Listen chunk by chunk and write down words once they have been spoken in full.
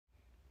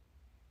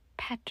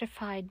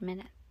Petrified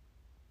minute.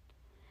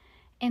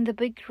 In the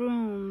big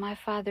room, my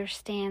father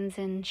stands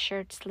in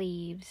shirt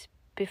sleeves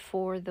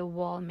before the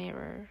wall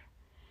mirror.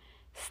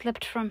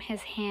 Slipped from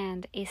his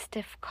hand, a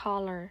stiff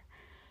collar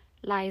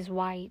lies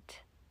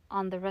white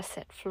on the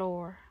russet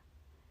floor.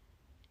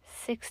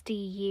 60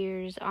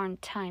 years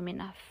aren't time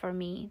enough for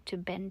me to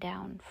bend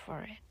down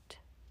for it.